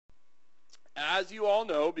As you all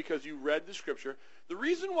know, because you read the Scripture, the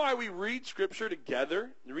reason why we read Scripture together,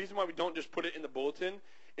 the reason why we don't just put it in the bulletin,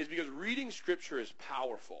 is because reading Scripture is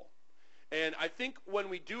powerful. And I think when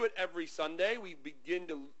we do it every Sunday, we begin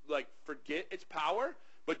to forget its power.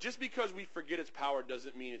 But just because we forget its power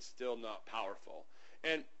doesn't mean it's still not powerful.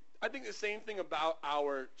 And I think the same thing about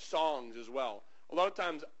our songs as well. A lot of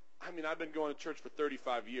times, I've been going to church for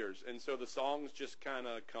 35 years, and so the songs just kind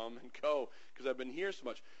of come and go because I've been here so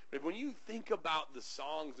much. But when you think about the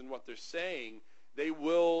songs and what they're saying, they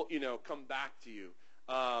will, come back to you.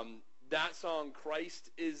 That song,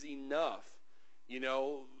 Christ is Enough,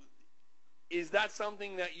 is that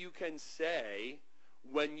something that you can say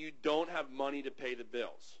when you don't have money to pay the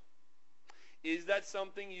bills? Is that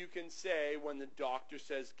something you can say when the doctor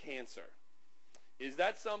says cancer? Is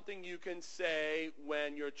that something you can say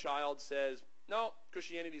when your child says, no,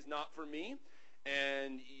 Christianity's not for me,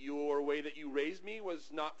 and your way that you raised me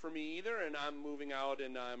was not for me either, and I'm moving out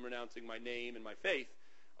and I'm renouncing my name and my faith?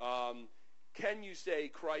 Can you say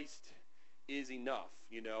Christ is enough,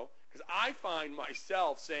 Because I find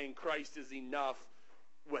myself saying Christ is enough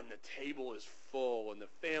when the table is full and the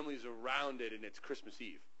family's around it and it's Christmas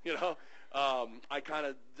Eve, it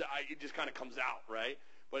just kind of comes out, right?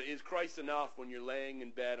 But is Christ enough when you're laying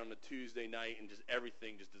in bed on a Tuesday night and just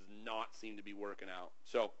everything just does not seem to be working out?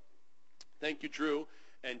 So thank you, Drew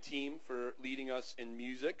and team, for leading us in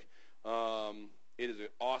music. It is an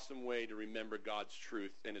awesome way to remember God's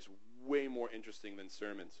truth, and it's way more interesting than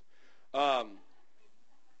sermons.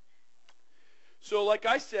 So like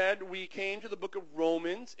I said, we came to the book of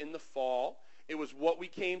Romans in the fall. It was what we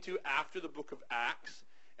came to after the book of Acts.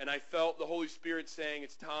 And I felt the Holy Spirit saying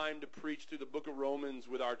it's time to preach through the book of Romans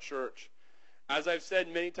with our church. As I've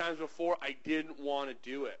said many times before, I didn't want to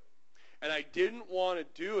do it. And I didn't want to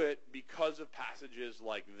do it because of passages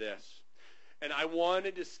like this. And I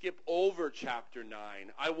wanted to skip over chapter 9.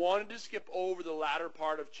 I wanted to skip over the latter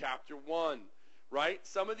part of chapter 1. Right?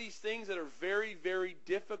 Some of these things that are very, very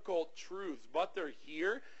difficult truths, but they're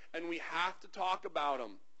here, and we have to talk about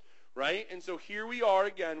them. Right? And so here we are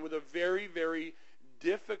again with a very, very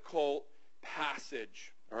difficult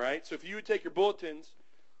passage. All right? So if you would take your bulletins,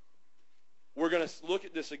 we're going to look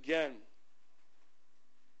at this again.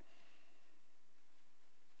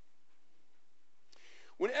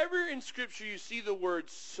 Whenever in Scripture you see the word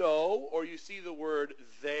so, or you see the word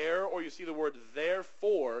there, or you see the word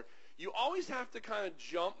therefore, you always have to kind of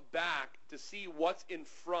jump back to see what's in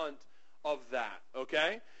front of that,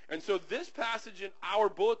 okay? And so this passage in our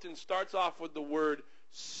bulletin starts off with the word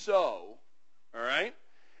so, all right?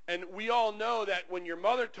 And we all know that when your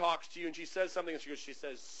mother talks to you and she says something and she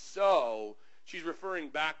says so, she's referring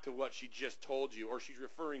back to what she just told you, or she's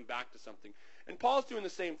referring back to something. And Paul's doing the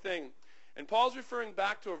same thing. And Paul's referring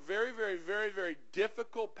back to a very, very, very, very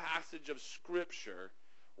difficult passage of Scripture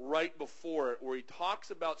right before it, where he talks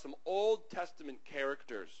about some Old Testament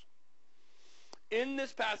characters. In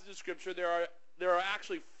this passage of Scripture, there are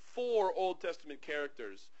actually 4 Old Testament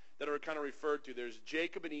characters that are kind of referred to. There's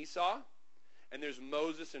Jacob and Esau, and there's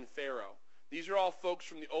Moses and Pharaoh. These are all folks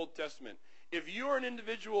from the Old Testament. If you are an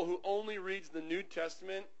individual who only reads the New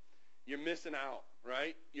Testament, you're missing out,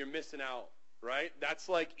 right? You're missing out, right? That's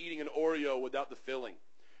like eating an Oreo without the filling.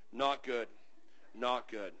 Not good. Not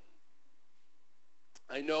good.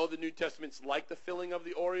 I know the New Testament's like the filling of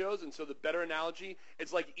the Oreos, and so the better analogy,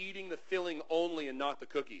 it's like eating the filling only and not the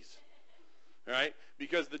cookies. All right?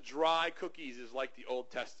 Because the dry cookies is like the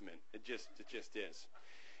Old Testament. It just is.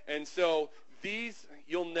 And so these,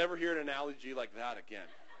 you'll never hear an analogy like that again.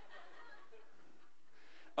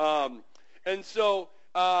 And so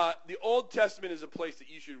the Old Testament is a place that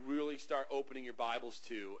you should really start opening your Bibles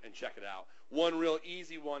to and check it out. One real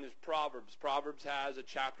easy one is Proverbs. Proverbs has a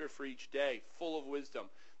chapter for each day, full of wisdom.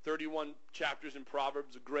 31 chapters in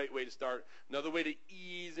Proverbs, a great way to start. Another way to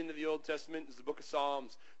ease into the Old Testament is the book of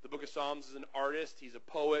Psalms. The book of Psalms is an artist. He's a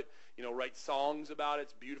poet, writes songs about it.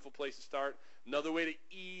 It's a beautiful place to start. Another way to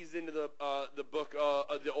ease into the book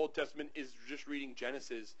of the Old Testament is just reading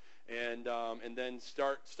Genesis, and then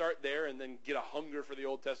start there, and then get a hunger for the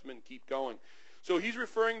Old Testament and keep going. So he's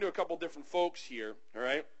referring to a couple different folks here, all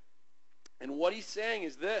right? And what he's saying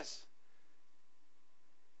is this.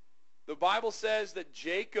 The Bible says that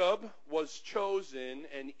Jacob was chosen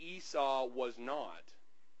and Esau was not.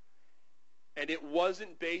 And it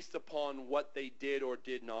wasn't based upon what they did or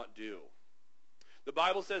did not do. The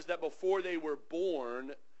Bible says that before they were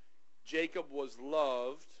born, Jacob was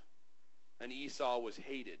loved and Esau was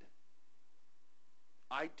hated.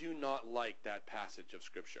 I do not like that passage of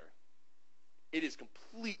Scripture. It is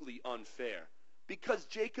completely unfair because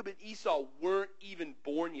Jacob and Esau weren't even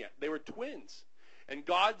born yet. They were twins. And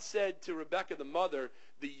God said to Rebekah, the mother,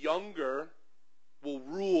 the younger will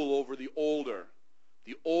rule over the older.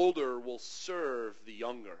 The older will serve the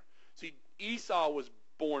younger. See, Esau was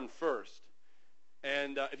born first.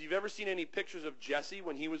 And if you've ever seen any pictures of Jesse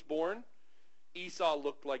when he was born, Esau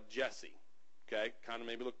looked like Jesse. Okay? Kind of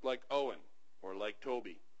maybe looked like Owen or like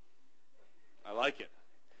Toby. I like it.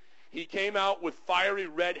 He came out with fiery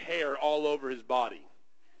red hair all over his body.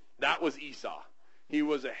 That was Esau. He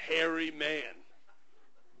was a hairy man.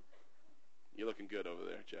 You're looking good over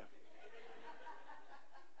there, Jeff.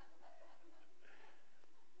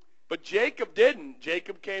 But Jacob didn't.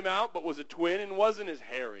 Jacob came out but was a twin and wasn't as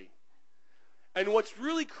hairy. And what's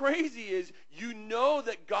really crazy is you know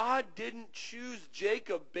that God didn't choose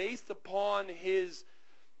Jacob based upon his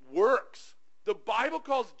works. The Bible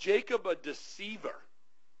calls Jacob a deceiver.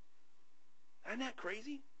 Isn't that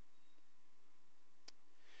crazy?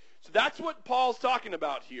 So that's what Paul's talking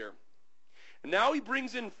about here. And now he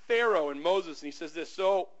brings in Pharaoh and Moses, and he says this,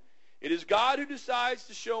 so it is God who decides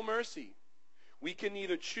to show mercy. We can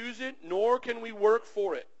neither choose it, nor can we work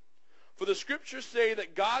for it. For the scriptures say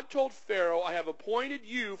that God told Pharaoh, I have appointed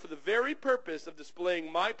you for the very purpose of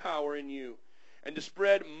displaying my power in you, and to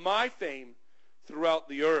spread my fame throughout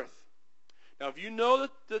the earth. Now, if you know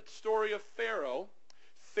the story of Pharaoh,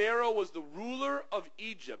 Pharaoh was the ruler of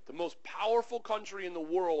Egypt, the most powerful country in the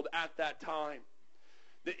world at that time.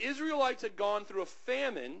 The Israelites had gone through a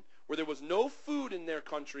famine where there was no food in their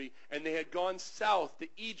country, and they had gone south to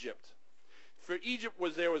Egypt. For Egypt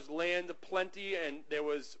there was land of plenty, and there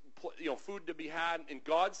was food to be had, and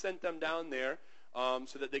God sent them down there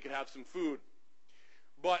so that they could have some food.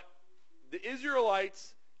 But the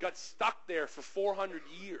Israelites got stuck there for 400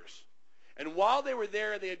 years. And while they were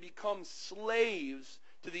there, they had become slaves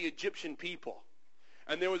to the Egyptian people.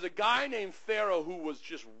 And there was a guy named Pharaoh who was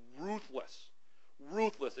just ruthless,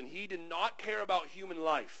 and he did not care about human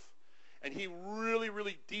life. And he really,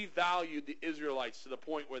 really devalued the Israelites to the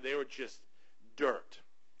point where they were just dirt.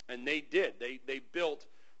 And they did. They built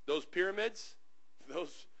those pyramids,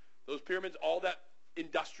 those pyramids, all that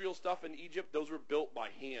industrial stuff in Egypt, those were built by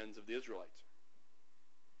hands of the Israelites.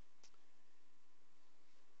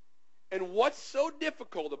 And what's so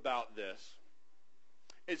difficult about this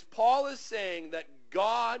is Paul is saying that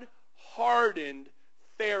God hardened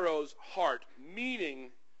Pharaoh's heart, meaning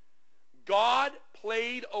God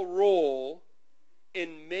played a role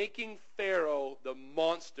in making Pharaoh the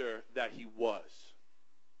monster that he was.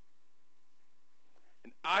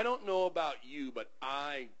 And I don't know about you, but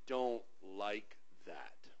I don't like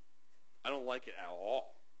that. I don't like it at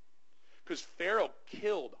all. Because Pharaoh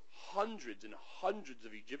killed hundreds and hundreds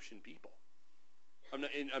of Egyptian people. I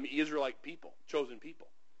mean Israelite people, chosen people.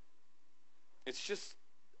 It's just,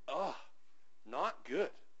 not good.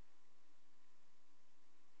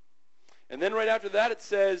 And then right after that it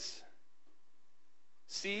says,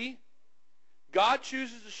 see, God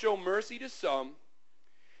chooses to show mercy to some,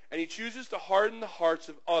 and he chooses to harden the hearts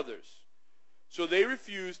of others. So they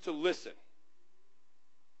refuse to listen.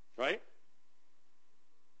 Right?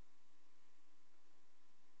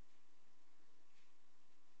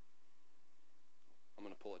 I'm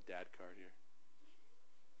going to pull a dad card here.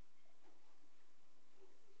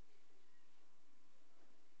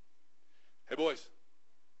 Hey boys,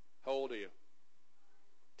 how old are you?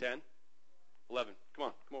 10? 11?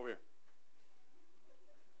 Come over here.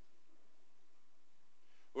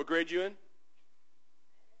 What grade you in?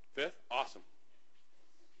 5th? Awesome.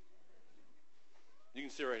 You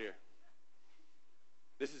can sit right here.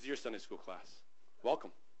 This is your Sunday school class.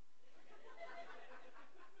 Welcome.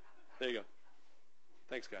 There you go.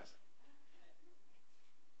 Thanks, guys.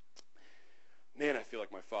 Man, I feel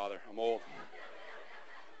like my father. I'm old.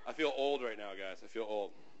 I feel old right now, guys. I feel old.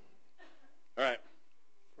 All right.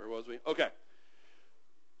 Where was we? Okay.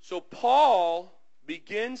 So Paul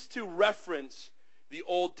begins to reference the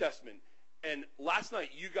Old Testament. And last night,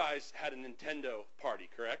 you guys had a Nintendo party,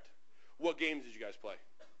 correct? What games did you guys play?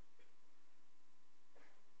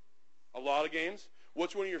 A lot of games?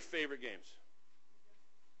 What's one of your favorite games?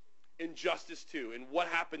 Injustice 2. And what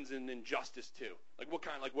happens in Injustice 2?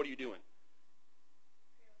 What are you doing?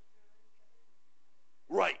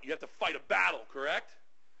 Right, you have to fight a battle, correct?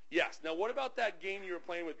 Yes. Now, what about that game you were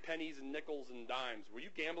playing with pennies and nickels and dimes? Were you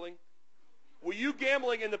gambling? Were you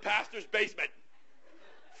gambling in the pastor's basement?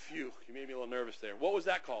 Phew, you made me a little nervous there. What was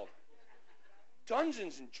that called?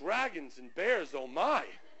 Dungeons and Dragons and Bears, oh my.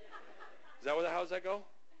 How does that go?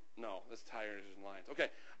 No, that's Tigers and Lions. Okay.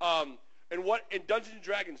 And what in Dungeons and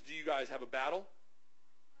Dragons do you guys have a battle?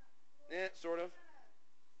 Sort of.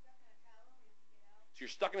 So you're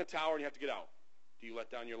stuck in a tower and you have to get out. Do you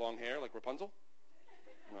let down your long hair like Rapunzel?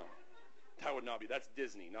 No. That would not be. That's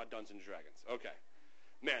Disney, not Dungeons and Dragons. Okay.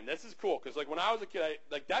 Man, this is cool because like when I was a kid,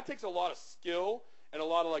 that takes a lot of skill and a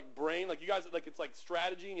lot of like brain. Like you guys, like it's like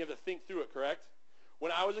strategy and you have to think through it, correct?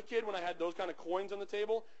 When I was a kid, when I had those kind of coins on the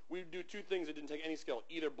table, we'd do two things that didn't take any skill.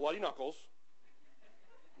 Either bloody knuckles,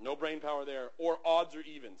 no brain power there, or odds or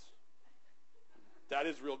evens. That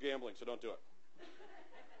is real gambling, so don't do it.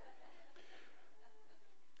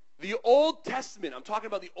 The Old Testament, I'm talking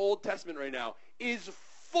about the Old Testament right now, is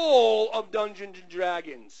full of Dungeons and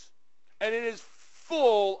Dragons. And it is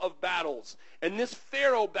full of battles. And this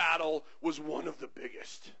Pharaoh battle was one of the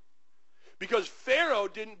biggest. Because Pharaoh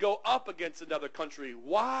didn't go up against another country.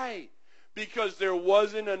 Why? Because there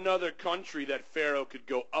wasn't another country that Pharaoh could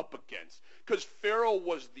go up against. Because Pharaoh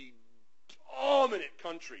was the dominant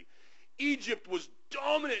country. Egypt was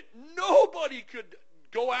dominant. Nobody could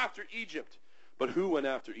go after Egypt. But who went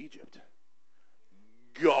after Egypt?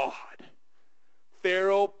 God.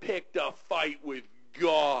 Pharaoh picked a fight with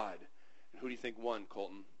God. And who do you think won,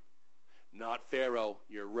 Colton? Not Pharaoh.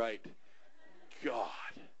 You're right. God.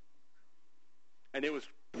 And it was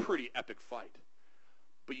a pretty epic fight.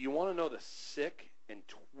 But you want to know the sick and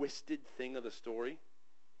twisted thing of the story?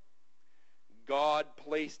 God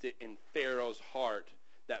placed it in Pharaoh's heart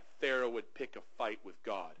that Pharaoh would pick a fight with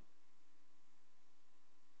God.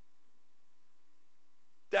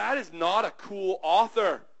 That is not a cool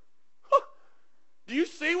author. Huh. Do you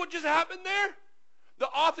see what just happened there? The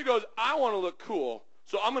author goes, I want to look cool,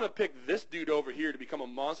 so I'm going to pick this dude over here to become a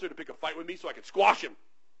monster to pick a fight with me so I can squash him.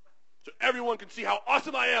 So everyone can see how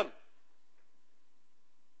awesome I am.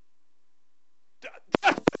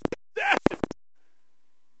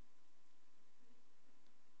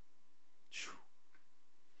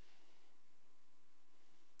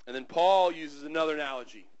 And then Paul uses another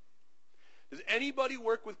analogy. Does anybody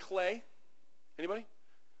work with clay? Anybody?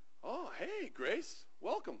 Oh, hey, Grace.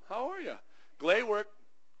 Welcome. How are you?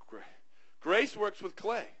 Grace works with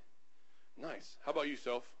clay. Nice. How about you,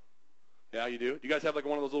 Soph? Yeah, you do? Do you guys have like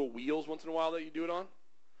one of those little wheels once in a while that you do it on?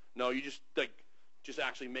 No, you just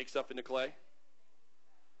actually make stuff into clay?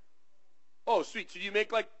 Oh, sweet. So you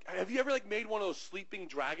make have you ever made one of those sleeping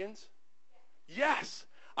dragons? Yes.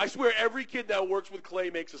 I swear every kid that works with clay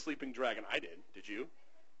makes a sleeping dragon. I did. Did you?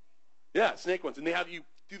 Yeah, snake ones. And they have you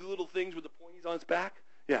do the little things with the pointies on its back?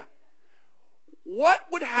 Yeah. What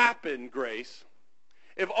would happen, Grace,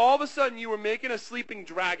 if all of a sudden you were making a sleeping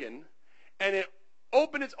dragon and it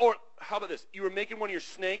opened its, or how about this? You were making one of your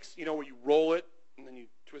snakes, where you roll it and then you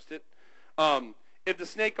twist it. If the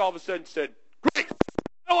snake all of a sudden said, Grace,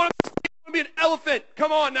 I want to be an elephant.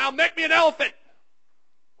 Come on now, make me an elephant.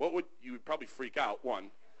 You would probably freak out, one,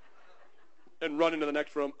 and run into the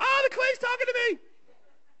next room. Oh, the clay's talking to me.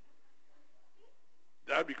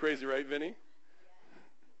 That would be crazy, right, Vinny?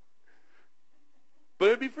 But it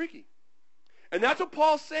would be freaky. And that's what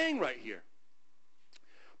Paul's saying right here.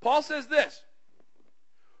 Paul says this.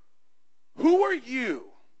 Who are you,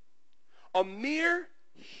 a mere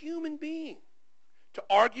human being, to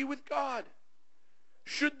argue with God?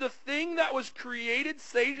 Should the thing that was created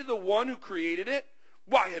say to the one who created it,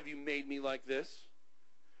 why have you made me like this?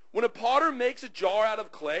 When a potter makes a jar out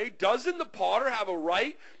of clay, doesn't the potter have a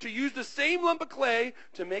right to use the same lump of clay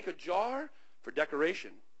to make a jar for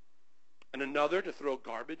decoration and another to throw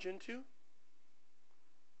garbage into?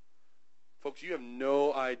 Folks, you have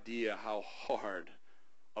no idea how hard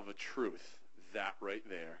of a truth that right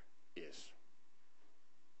there is.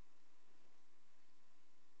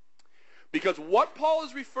 Because what Paul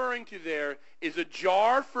is referring to there is a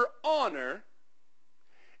jar for honor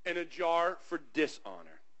and a jar for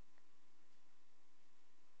dishonor.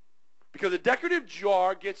 Because a decorative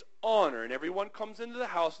jar gets honor, and everyone comes into the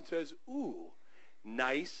house and says, ooh,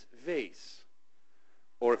 nice vase.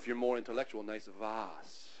 Or if you're more intellectual, nice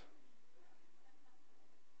vase.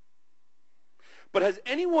 But has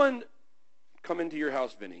anyone come into your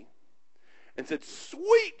house, Vinny, and said,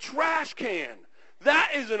 sweet trash can.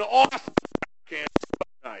 That is an awesome can.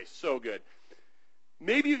 So nice, so good.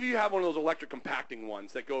 Maybe if you have one of those electric compacting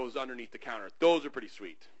ones that goes underneath the counter, those are pretty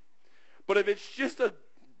sweet. But if it's just a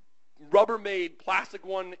Rubbermaid plastic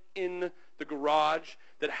one in the garage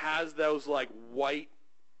that has those white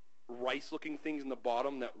rice-looking things in the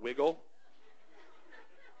bottom that wiggle,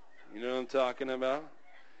 you know what I'm talking about?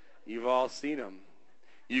 You've all seen them.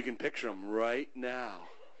 You can picture them right now.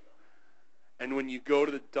 And when you go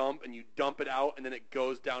to the dump and you dump it out and then it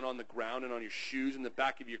goes down on the ground and on your shoes in the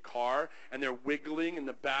back of your car and they're wiggling in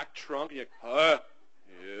the back trunk and you're like,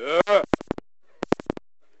 yeah.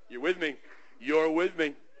 You're with me. You're with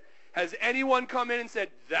me. Has anyone come in and said,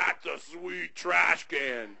 that's a sweet trash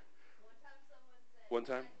can? One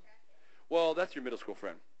time? Well, that's your middle school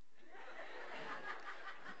friend.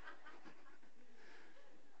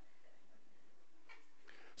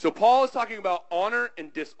 So Paul is talking about honor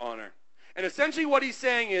and dishonor. And essentially what he's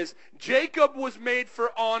saying is Jacob was made for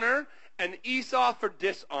honor and Esau for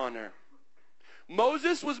dishonor.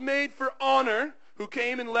 Moses was made for honor, who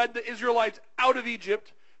came and led the Israelites out of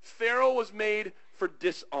Egypt. Pharaoh was made for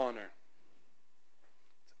dishonor.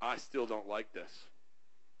 I still don't like this.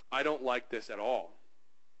 I don't like this at all.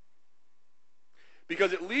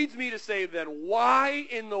 Because it leads me to say, then why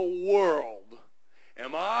in the world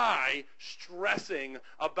am I stressing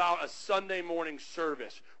about a Sunday morning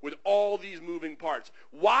service with all these moving parts?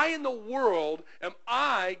 Why in the world am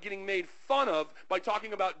I getting made fun of by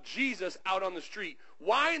talking about Jesus out on the street?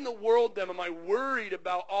 Why in the world, then, am I worried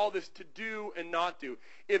about all this to do and not do?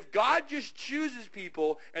 If God just chooses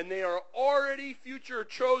people and they are already future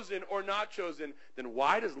chosen or not chosen, then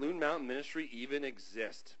why does Loon Mountain Ministry even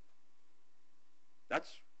exist? That's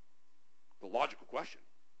the logical question.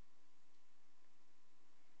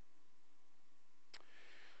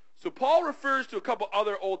 So Paul refers to a couple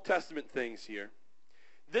other Old Testament things here.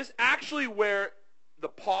 This actually where the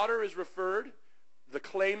potter is referred, the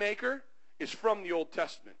clay maker, is from the Old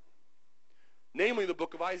Testament. Namely the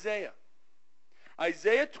book of Isaiah.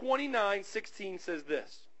 Isaiah 29:16 says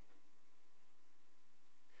this.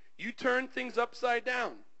 You turn things upside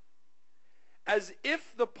down, as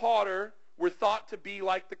if the potter were thought to be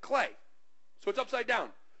like the clay. So it's upside down.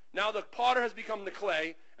 Now the potter has become the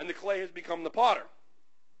clay, and the clay has become the potter.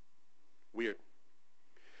 Weird.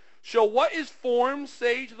 Shall what is formed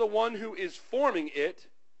say to the one who is forming it,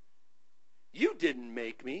 you didn't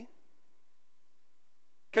make me?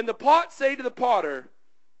 Can the pot say to the potter,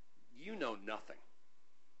 you know nothing?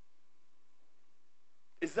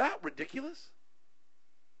 Is that ridiculous?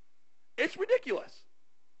 It's ridiculous.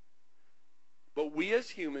 But we as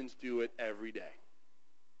humans do it every day.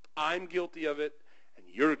 I'm guilty of it, and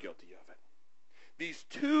you're guilty of it. These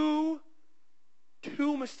two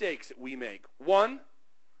mistakes that we make. One,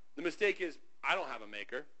 the mistake is, I don't have a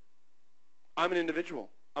maker. I'm an individual.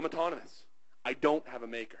 I'm autonomous. I don't have a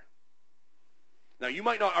maker. Now, you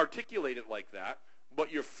might not articulate it like that,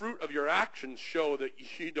 but your fruit of your actions show that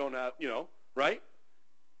you don't have, right?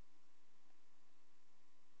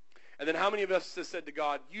 And then how many of us have said to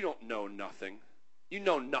God, you don't know nothing. You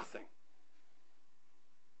know nothing.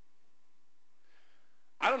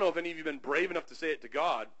 I don't know if any of you have been brave enough to say it to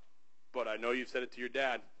God, but I know you've said it to your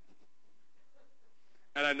dad.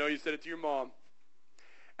 And I know you said it to your mom.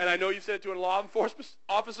 And I know you said it to a law enforcement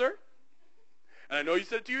officer. And I know you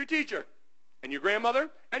said it to your teacher. And your grandmother.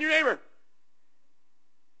 And your neighbor.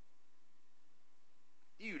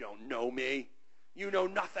 You don't know me. You know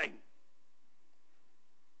nothing.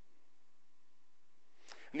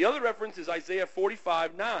 And the other reference is Isaiah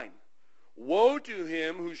 45:9. Woe to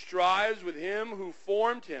him who strives with him who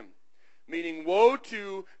formed him. Meaning, woe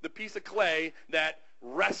to the piece of clay that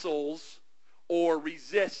wrestles or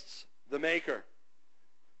resists the maker.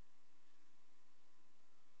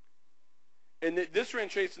 And this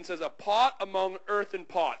translation says, a pot among earthen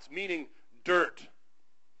pots, meaning dirt,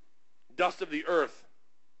 dust of the earth.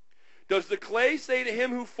 Does the clay say to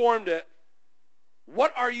him who formed it,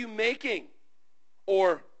 what are you making?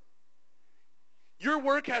 Or, your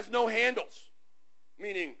work has no handles,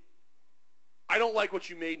 meaning, I don't like what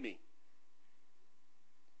you made me.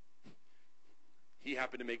 He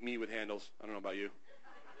happened to make me with handles. I don't know about you.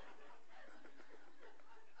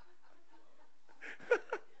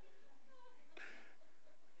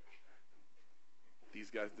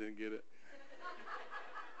 These guys didn't get it.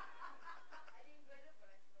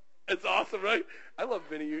 It's awesome, right? I love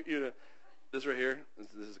Vinny. You know, this right here,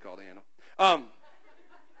 this is called a handle.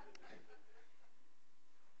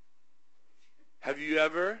 Have you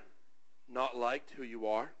ever not liked who you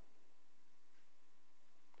are?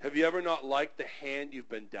 Have you ever not liked the hand you've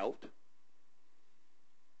been dealt?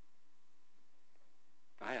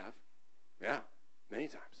 I have. Yeah, many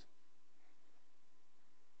times.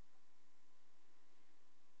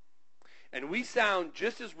 And we sound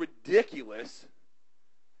just as ridiculous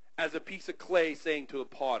as a piece of clay saying to a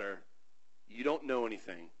potter, you don't know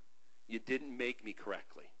anything. You didn't make me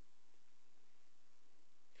correctly.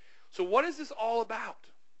 So what is this all about?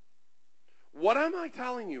 What am I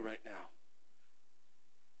telling you right now?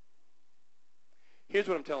 Here's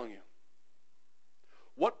what I'm telling you.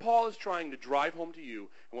 What Paul is trying to drive home to you,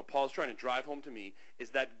 and what Paul is trying to drive home to me,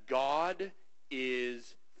 is that God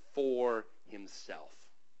is for himself.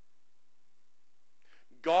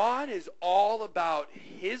 God is all about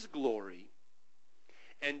his glory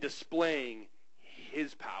and displaying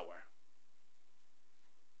his power.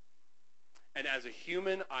 And as a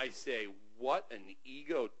human, I say, what an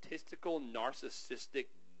egotistical, narcissistic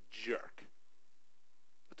jerk.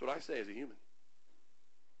 That's what I say as a human.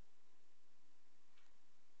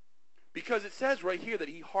 Because it says right here that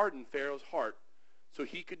he hardened Pharaoh's heart so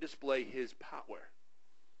he could display his power.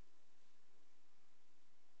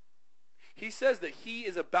 He says that he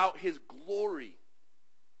is about his glory.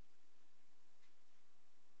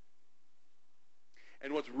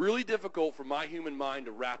 And what's really difficult for my human mind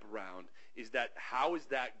to wrap around is that how is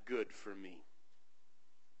that good for me?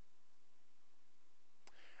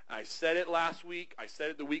 I said it last week, I said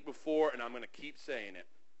it the week before, and I'm going to keep saying it.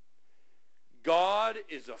 God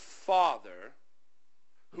is a father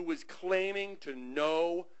who is claiming to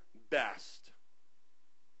know best.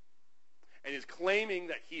 And is claiming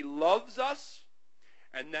that he loves us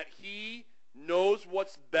and that he knows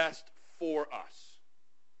what's best for us.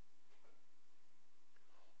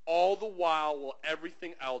 All the while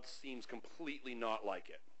everything else seems completely not like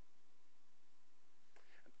it.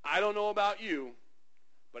 I don't know about you,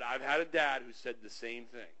 but I've had a dad who said the same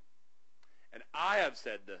thing. And I have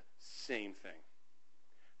said the same thing.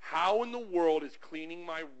 How in the world is cleaning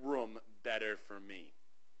my room better for me?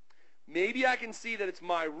 Maybe I can see that it's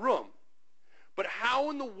my room, but how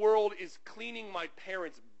in the world is cleaning my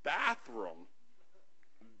parents' bathroom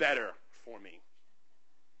better for me?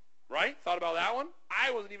 Right? Thought about that one?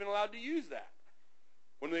 I wasn't even allowed to use that.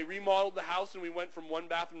 When they remodeled the house and we went from one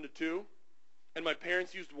bathroom to two, and my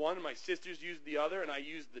parents used one and my sisters used the other, and I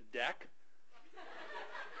used the deck.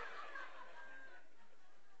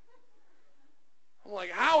 I'm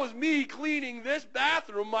like, how is me cleaning this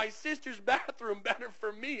bathroom, my sister's bathroom, better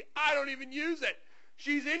for me? I don't even use it.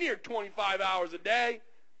 She's in here 25 hours a day.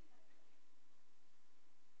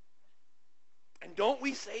 And don't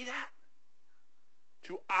we say that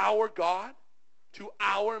to our God, to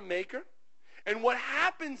our Maker? And what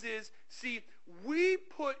happens is, see, we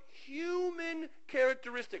put human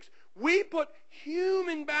characteristics, we put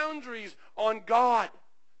human boundaries on God.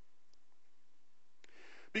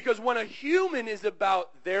 Because when a human is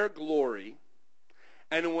about their glory,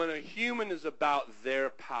 and when a human is about their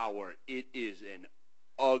power, it is an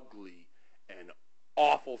ugly and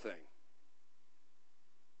awful thing.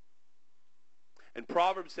 And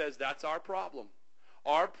Proverbs says that's our problem.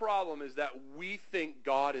 Our problem is that we think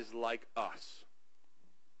God is like us.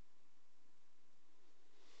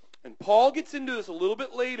 And Paul gets into this a little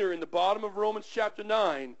bit later in the bottom of Romans chapter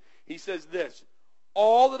 9. He says this,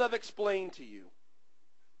 all that I've explained to you,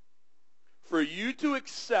 for you to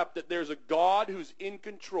accept that there's a God who's in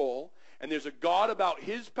control, and there's a God about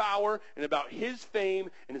his power and about his fame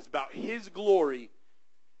and it's about his glory,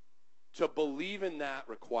 to believe in that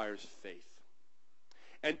requires faith.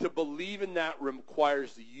 And to believe in that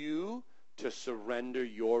requires you to surrender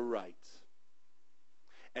your rights.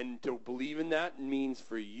 And to believe in that means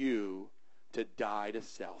for you to die to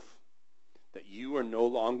self. That you are no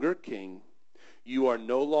longer king. You are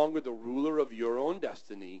no longer the ruler of your own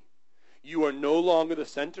destiny. You are no longer the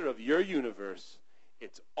center of your universe.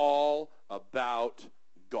 It's all about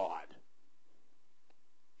God.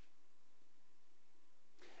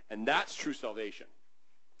 And that's true salvation.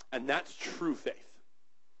 And that's true faith.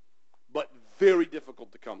 But very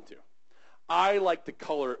difficult to come to. I like to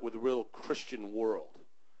color it with a real Christian world.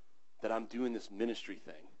 That I'm doing this ministry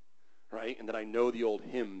thing. Right? And that I know the old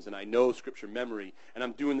hymns and I know scripture memory. And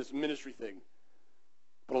I'm doing this ministry thing.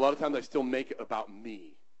 But a lot of times I still make it about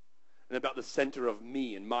me. And about the center of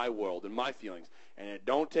me and my world and my feelings. And it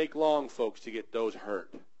don't take long, folks, to get those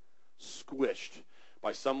hurt. Squished.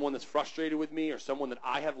 By someone that's frustrated with me or someone that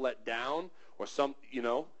I have let down. Or some,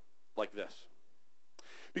 like this.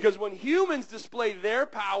 Because when humans display their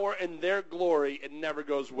power and their glory, it never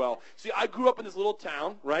goes well. See, I grew up in this little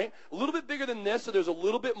town, right? A little bit bigger than this, so there's a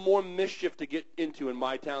little bit more mischief to get into in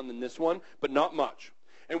my town than this one, but not much.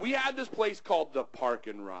 And we had this place called the Park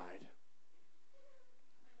and Ride.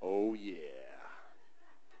 Oh, yeah.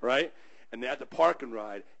 Right? And at the Park and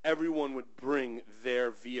Ride, everyone would bring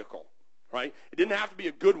their vehicle, right? It didn't have to be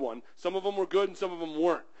a good one. Some of them were good and some of them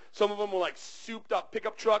weren't. Some of them were like souped up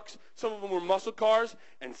pickup trucks. Some of them were muscle cars.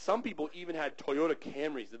 And some people even had Toyota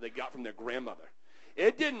Camrys that they got from their grandmother.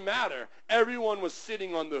 It didn't matter. Everyone was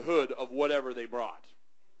sitting on the hood of whatever they brought.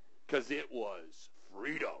 Because it was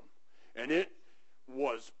freedom. And it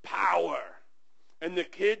was power. And the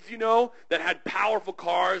kids, that had powerful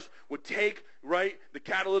cars would take, right, the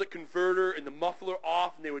catalytic converter and the muffler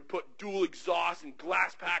off, and they would put dual exhaust and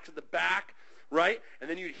glass packs at the back. Right? And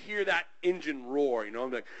then you'd hear that engine roar, I'm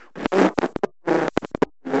like,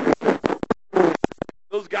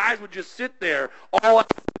 those guys would just sit there all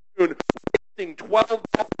afternoon, wasting 12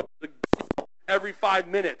 every 5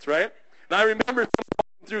 minutes, right? And I remember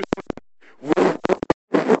through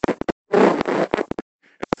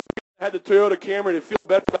I had the Toyota Camry to feel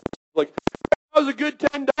better. Like, that was a good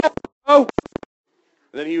 $10. Oh,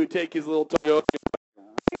 And then he would take his little Toyota.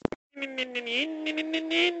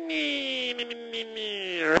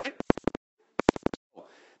 Right?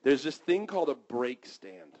 There's this thing called a brake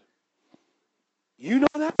stand. You know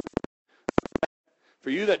that? For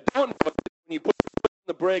you that don't know, when you put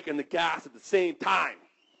the brake and the gas at the same time.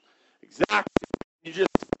 Exactly.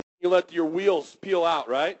 You let your wheels peel out,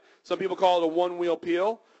 right? Some people call it a one-wheel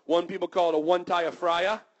peel. One people call it a one-tire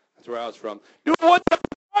fryer. That's where I was from. Do a one-tire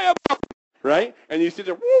fryer, right? And you sit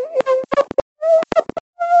there.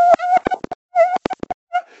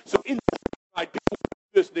 So inside, people do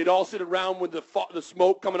this. They'd all sit around with the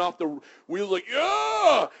smoke coming off the wheels, like,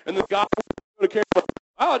 yeah! And the guy would carry,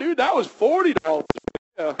 wow, dude, that was $40.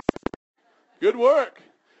 Yeah. Good work,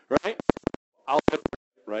 right?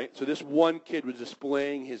 Right? So this one kid was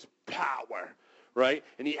displaying his power, right?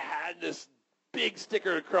 And he had this big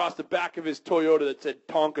sticker across the back of his Toyota that said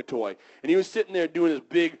Tonka Toy. And he was sitting there doing his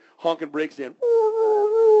big honking brake stand.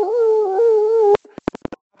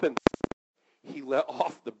 He let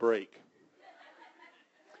off the brake.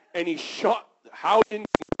 And he shot, I don't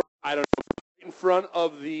know,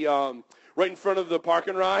 right in front of the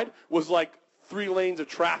parking ride was like 3 lanes of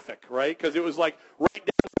traffic, right? Because it was like right down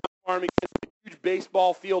the farm against a huge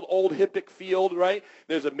baseball field, old Hippick field, right?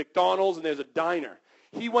 There's a McDonald's and there's a diner.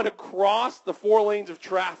 He went across the 4 lanes of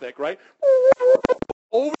traffic, right?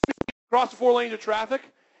 Across the 4 lanes of traffic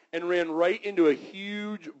and ran right into a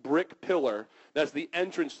huge brick pillar that's the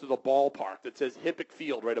entrance to the ballpark that says Hippick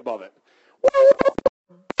Field right above it.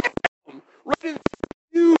 Right in this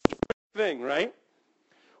huge thing, right?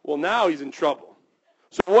 Well, now he's in trouble.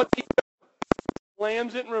 So what he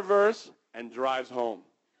slams it in reverse and drives home.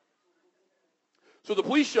 So the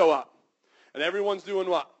police show up, and everyone's doing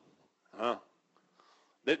what?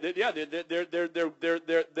 They're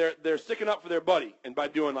sticking up for their buddy, and by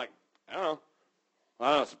doing like, I don't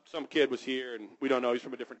know, some kid was here, and we don't know, he's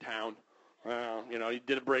from a different town. He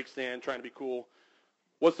did a brake stand trying to be cool.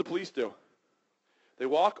 What's the police do? They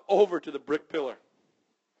walk over to the brick pillar.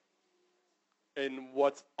 And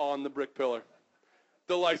what's on the brick pillar?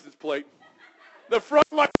 The license plate. The front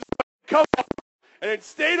license plate come off, and it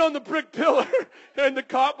stayed on the brick pillar, and the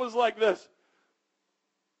cop was like this.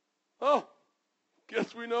 Oh,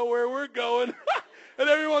 guess we know where we're going. And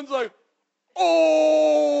everyone's like,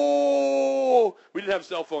 oh. We didn't have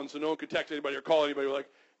cell phones, so no one could text anybody or call anybody. We're like,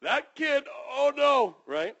 that kid, oh no,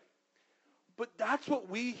 right? But that's what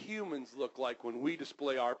we humans look like when we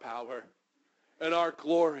display our power and our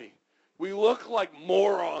glory. We look like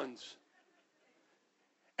morons.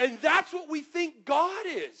 And that's what we think God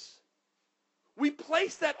is. We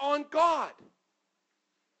place that on God.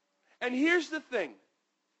 And here's the thing.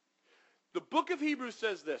 The book of Hebrews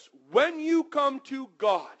says this. When you come to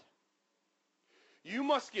God, you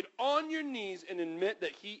must get on your knees and admit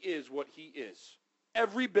that he is what he is.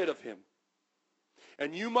 Every bit of him.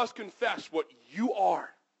 And you must confess what you are.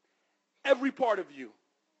 Every part of you.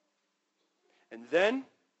 And then,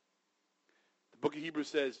 the book of Hebrews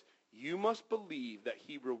says, you must believe that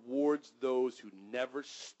he rewards those who never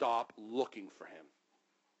stop looking for him.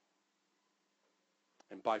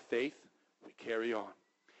 And by faith, we carry on.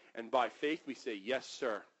 And by faith, we say, yes,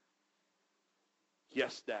 sir.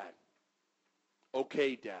 Yes, Dad.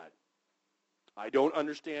 Okay, Dad. I don't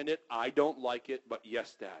understand it. I don't like it, but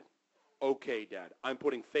yes, Dad. Okay, Dad. I'm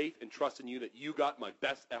putting faith and trust in you that you got my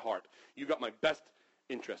best at heart. You got my best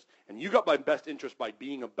interest. And you got my best interest by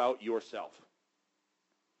being about yourself.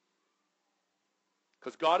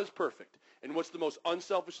 Because God is perfect. And what's the most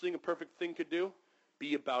unselfish thing a perfect thing could do?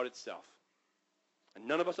 Be about itself. And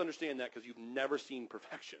none of us understand that because you've never seen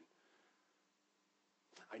perfection.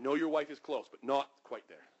 I know your wife is close, but not quite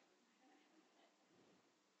there.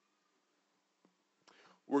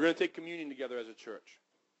 We're going to take communion together as a church.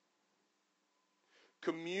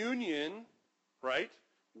 Communion, right,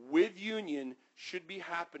 with union should be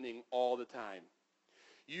happening all the time.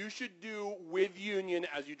 You should do with union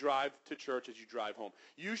as you drive to church, as you drive home.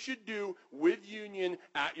 You should do with union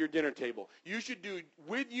at your dinner table. You should do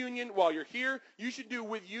with union while you're here. You should do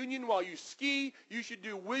with union while you ski. You should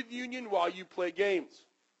do with union while you play games.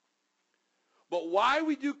 But why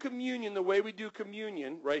we do communion the way we do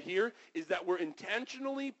communion right here is that we're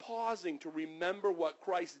intentionally pausing to remember what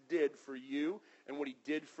Christ did for you and what he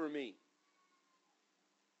did for me.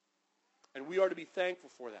 And we are to be thankful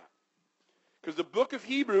for that. Because the book of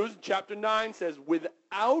Hebrews, chapter 9, says,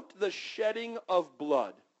 without the shedding of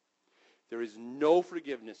blood, there is no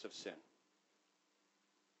forgiveness of sin.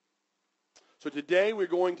 So today we're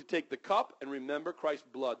going to take the cup and remember Christ's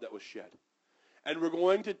blood that was shed. And we're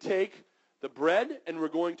going to take the bread and we're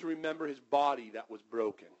going to remember his body that was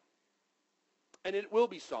broken. And it will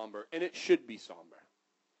be somber, and it should be somber.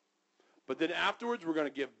 But then afterwards, we're going to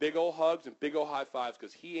give big old hugs and big old high fives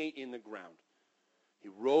because he ain't in the ground. He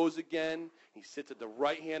rose again. He sits at the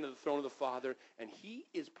right hand of the throne of the Father, and he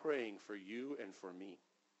is praying for you and for me.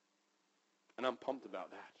 And I'm pumped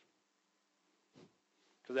about that.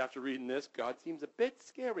 Because after reading this, God seems a bit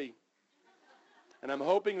scary. And I'm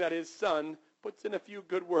hoping that his son puts in a few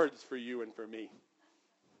good words for you and for me.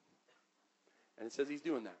 And it says he's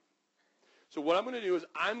doing that. So what I'm going to do is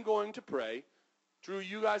I'm going to pray. Drew,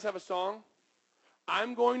 you guys have a song?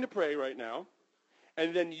 I'm going to pray right now.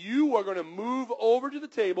 And then you are going to move over to the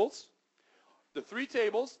tables. The 3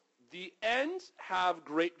 tables. The ends have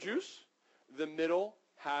grape juice. The middle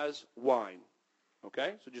has wine.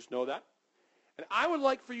 Okay? So just know that. And I would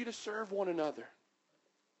like for you to serve one another.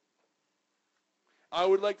 I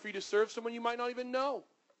would like for you to serve someone you might not even know.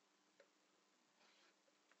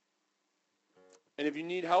 And if you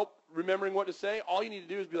need help remembering what to say, all you need to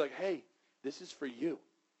do is be like, hey, this is for you.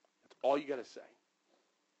 That's all you got to say.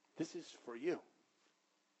 This is for you.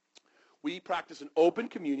 We practice an open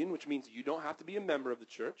communion, which means you don't have to be a member of the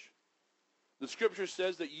church. The scripture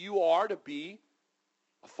says that you are to be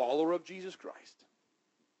a follower of Jesus Christ.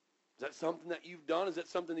 Is that something that you've done? Is that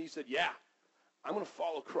something that you said, yeah, I'm going to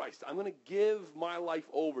follow Christ. I'm going to give my life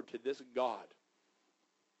over to this God.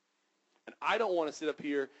 And I don't want to sit up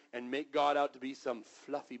here and make God out to be some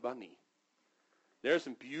fluffy bunny. There are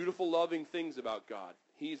some beautiful, loving things about God.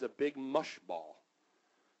 He's a big mush ball,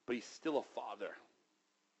 but he's still a father.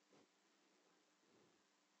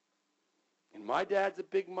 And my dad's a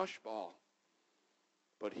big mush ball,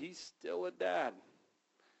 but he's still a dad.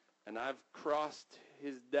 And I've crossed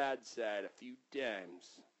his dad's side a few times.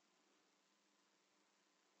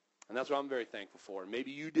 And that's what I'm very thankful for.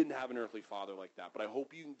 Maybe you didn't have an earthly father like that, but I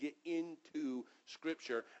hope you can get into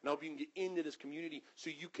Scripture, and I hope you can get into this community so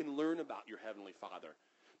you can learn about your Heavenly Father,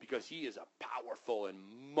 because he is a powerful and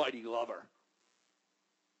mighty lover.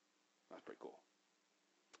 That's pretty cool.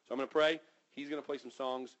 So I'm going to pray. He's going to play some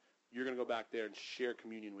songs. You're going to go back there and share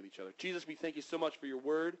communion with each other. Jesus, we thank you so much for your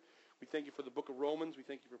word. We thank you for the book of Romans. We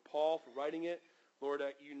thank you for Paul for writing it. Lord,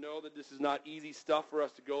 you know that this is not easy stuff for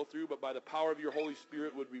us to go through, but by the power of your Holy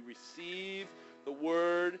Spirit, would we receive the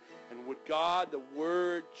word, and would God, the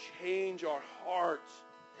word, change our hearts.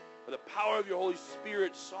 By the power of your Holy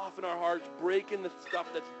Spirit, soften our hearts, break in the stuff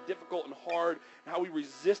that's difficult and hard, and how we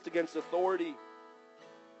resist against authority.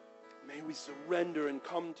 May we surrender and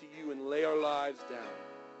come to you and lay our lives down.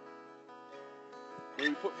 May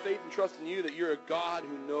we put faith and trust in you that you're a God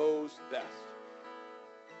who knows best.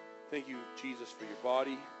 Thank you, Jesus, for your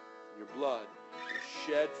body and your blood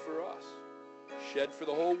shed for us. Shed for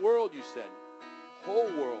the whole world, you said. Whole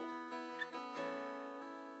world.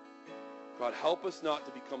 God, help us not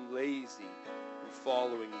to become lazy in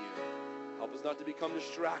following you. Help us not to become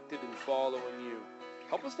distracted in following you.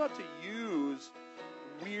 Help us not to use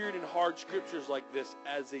weird and hard scriptures like this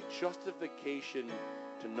as a justification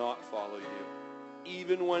to not follow you.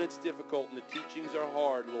 Even when it's difficult and the teachings are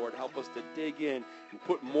hard, Lord, help us to dig in and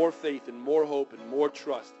put more faith and more hope and more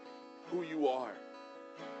trust in who you are.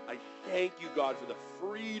 I thank you, God, for the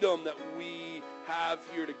freedom that we have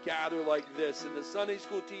here to gather like this, and the Sunday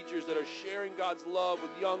school teachers that are sharing God's love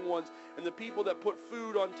with young ones, and the people that put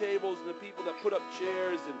food on tables, and the people that put up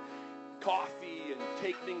chairs and coffee and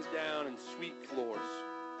take things down and sweep floors.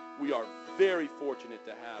 We are very fortunate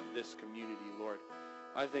to have this community, Lord.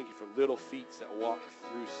 I thank you for little feet that walk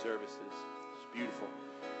through services. It's beautiful.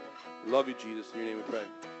 We love you, Jesus. In your name we pray.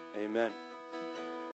 Amen.